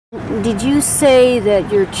Did you say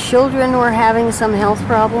that your children were having some health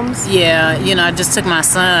problems? Yeah, you know, I just took my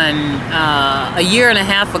son a year and a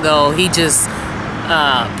half ago. He just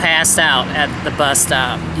passed out at the bus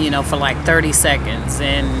stop, you know, for like 30 seconds,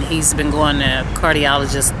 and he's been going to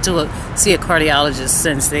see a cardiologist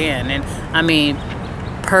since then. And I mean,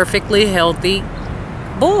 perfectly healthy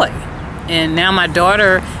boy. And now my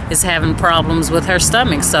daughter is having problems with her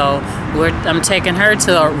stomach, so I'm taking her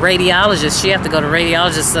to a radiologist. She has to go to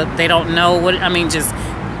radiologist, so they don't know just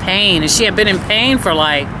pain. And she had been in pain for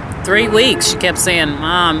like 3 weeks. She kept saying,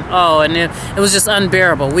 "Mom, oh," and it was just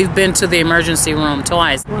unbearable. We've been to the emergency room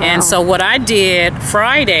twice. Wow. And so what I did last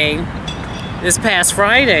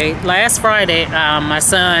Friday, my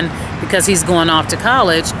son, because he's going off to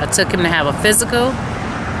college, I took him to have a physical,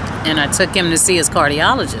 and I took him to see his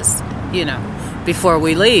cardiologist, you know, before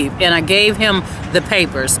we leave. And I gave him the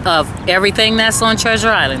papers of everything that's on Treasure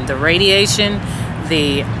Island: the radiation,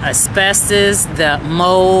 the asbestos, the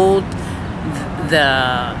mold,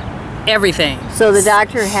 the everything. So the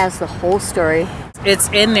doctor has the whole story. It's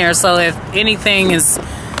in there, so if anything is,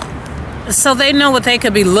 so they know what they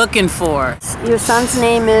could be looking for. Your son's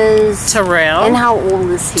name is? Terrell. And how old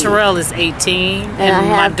is he? Terrell is 18. And I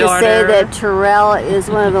have to say that Terrell is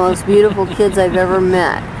one of the most beautiful kids I've ever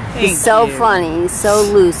met. He's so funny, he's so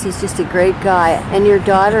loose, he's just a great guy. And your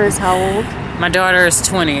daughter is how old? My daughter is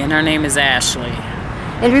 20, and her name is Ashley.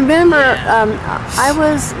 And remember, I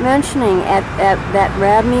was mentioning at that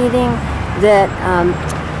RAB meeting that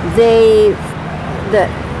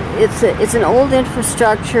it's an old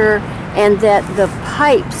infrastructure, and that the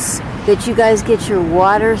pipes that you guys get your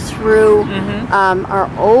water through are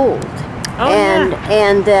old. Oh,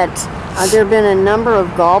 and that there have been a number of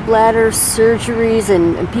gallbladder surgeries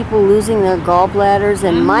and people losing their gallbladders,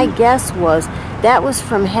 and my guess was that was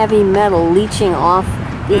from heavy metal leaching off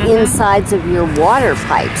the insides of your water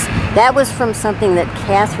pipes. That was from something that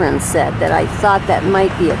Catherine said, that I thought that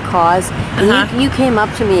might be a cause. And you came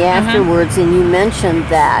up to me afterwards and you mentioned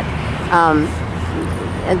that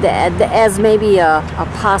as maybe a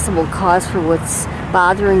possible cause for what's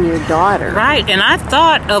bothering your daughter. Right, and I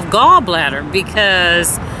thought of gallbladder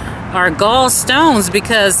or gallstones,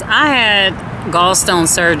 because I had gallstone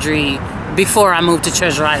surgery before I moved to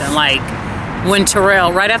Treasure Island. Like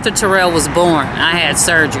right after Terrell was born, I had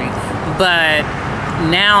surgery. But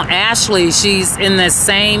now Ashley, she's in the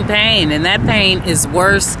same pain, and that pain is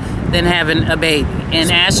worse than having a baby. And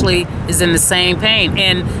Ashley is in the same pain.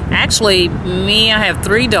 And actually, I have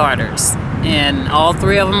 3 daughters, and all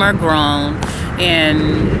 3 of them are grown,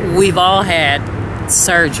 and we've all had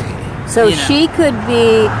surgery. So she could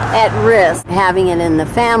be at risk having it in the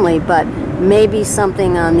family, but maybe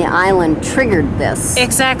something on the island triggered this.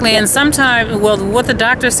 Exactly, and sometimes, well, what the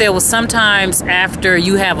doctor said was sometimes after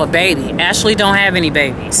you have a baby. Ashley don't have any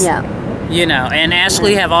babies. Yeah. You know, and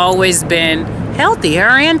Ashley have always been healthy.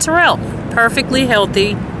 Her and Terrell, perfectly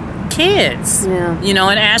healthy kids. Yeah. You know,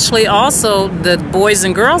 and Ashley also, the Boys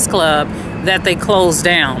and Girls Club that they closed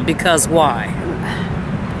down, because why?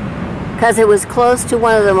 Because it was close to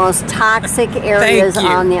one of the most toxic areas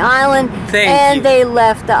on the island, they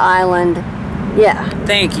left the island. Yeah.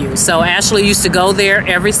 Thank you. So Ashley used to go there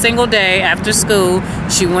every single day after school.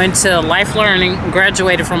 She went to Life Learning,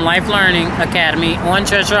 graduated from Life Learning Academy on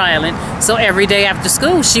Treasure Island. So every day after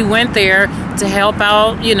school, she went there to help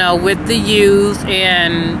out, you know, with the youth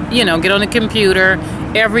and, you know, get on the computer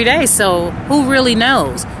every day. So who really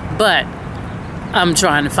knows? But I'm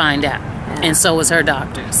trying to find out. Yeah. And so is her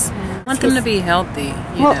doctors. I want them to be healthy.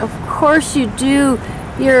 Well, of course you do.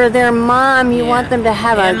 You're their mom. You want them to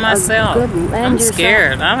have a good land. I'm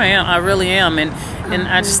scared. I really am. And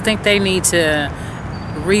I just think they need to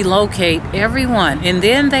relocate everyone. And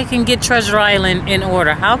then they can get Treasure Island in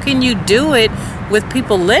order. How can you do it with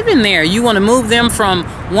people living there? You want to move them from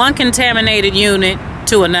one contaminated unit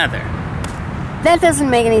to another. That doesn't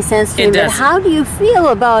make any sense to me. But how do you feel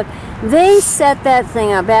about... They set that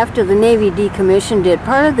thing up after the Navy decommissioned it.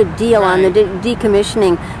 Part of the deal on the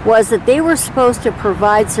decommissioning was that they were supposed to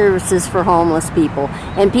provide services for homeless people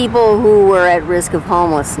and people who were at risk of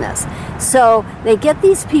homelessness. So they get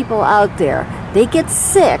these people out there, they get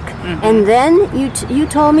sick, and then you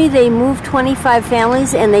told me they moved 25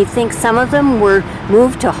 families, and they think some of them were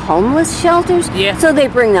moved to homeless shelters. Yeah. So they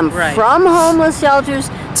bring them from homeless shelters,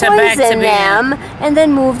 poison them, and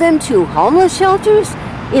then move them to homeless shelters.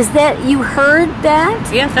 Is that, you heard that?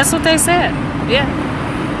 Yeah, that's what they said. Yeah.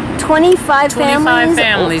 25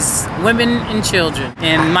 families, women and children.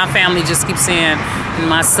 And my family just keeps saying, and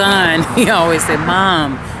my son, he always said,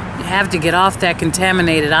 "Mom, you have to get off that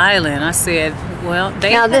contaminated island." I said, Well,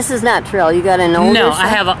 now this is not Trill. You got an older son? No, I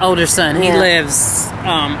have an older son. He lives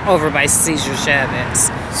over by Cesar Chavez.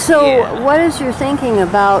 So what is your thinking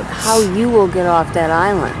about how you will get off that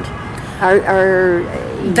island?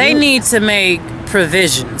 They need to make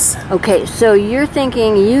provisions. Okay, so you're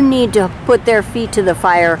thinking you need to put their feet to the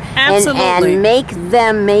fire and make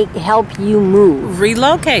them help you move.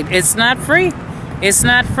 Relocate. It's not free. It's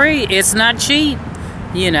not free. It's not cheap.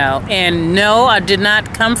 You know, and no, I did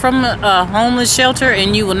not come from a homeless shelter,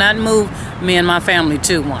 and you will not move me and my family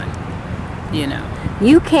to one. You know.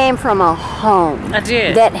 You came from a home. I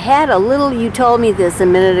did. That had a little, you told me this a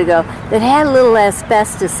minute ago, that had a little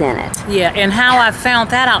asbestos in it. Yeah, and how I found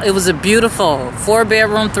that out, it was a beautiful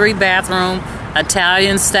 4-bedroom, 3-bathroom,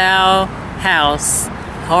 Italian-style house,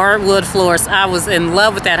 hardwood floors. I was in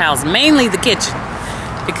love with that house, mainly the kitchen,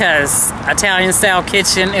 because Italian-style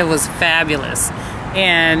kitchen, it was fabulous.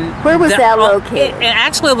 And where was that located?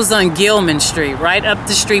 Actually, it was on Gilman Street, right up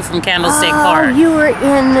the street from Candlestick Park. Oh, you were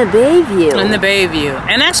in the Bayview. In the Bayview.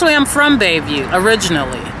 And actually, I'm from Bayview,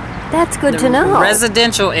 originally. That's good to know.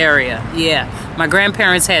 Residential area, yeah. My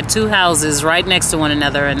grandparents had 2 houses right next to one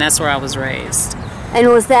another, and that's where I was raised. And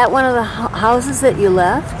was that one of the houses that you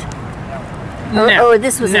left? No. Or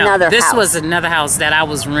this was another house? This was another house that I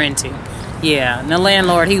was renting. Yeah, and the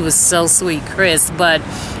landlord, he was so sweet, Chris, but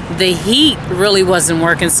the heat really wasn't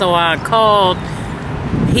working, so I called.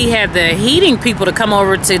 He had the heating people to come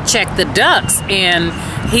over to check the ducts, and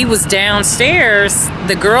he was downstairs.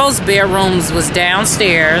 The girls' bedrooms was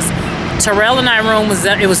downstairs. Terrell and I room was,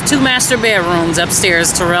 it was 2 master bedrooms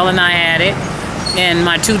upstairs. Terrell and I had it, and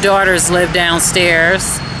my 2 daughters lived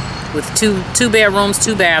downstairs with two bedrooms,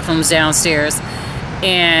 2 bathrooms downstairs.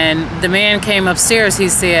 And the man came upstairs. He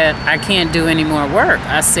said, I can't do any more work.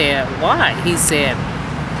 I said, why? He said,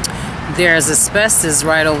 there's asbestos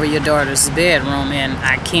right over your daughter's bedroom, and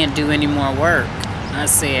I can't do any more work. I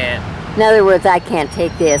said... In other words, I can't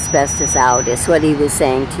take the asbestos out, is what he was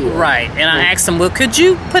saying to you. Right. And I asked him, well, could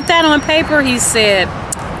you put that on paper? He said,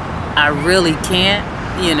 I really can't,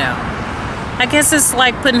 you know. I guess it's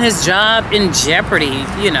like putting his job in jeopardy,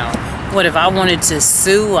 you know. What if I wanted to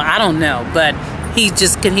sue? I don't know. But he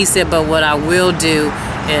said, but what I will do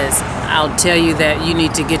is I'll tell you that you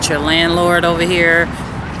need to get your landlord over here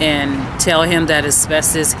and tell him that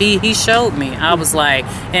asbestos. He showed me. I was like,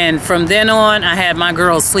 and from then on, I had my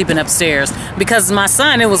girls sleeping upstairs. Because my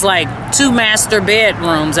son, it was like 2 master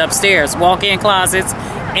bedrooms upstairs, walk-in closets,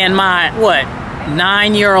 and my,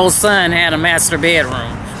 9-year-old son had a master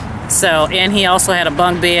bedroom. So, and he also had a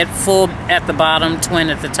bunk bed, full at the bottom, twin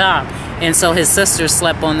at the top. And so his sister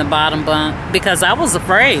slept on the bottom bunk because I was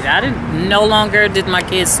afraid. No longer did my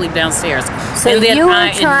kids sleep downstairs. So you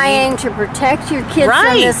were trying to protect your kids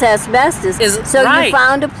from this asbestos. So you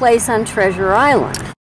found a place on Treasure Island.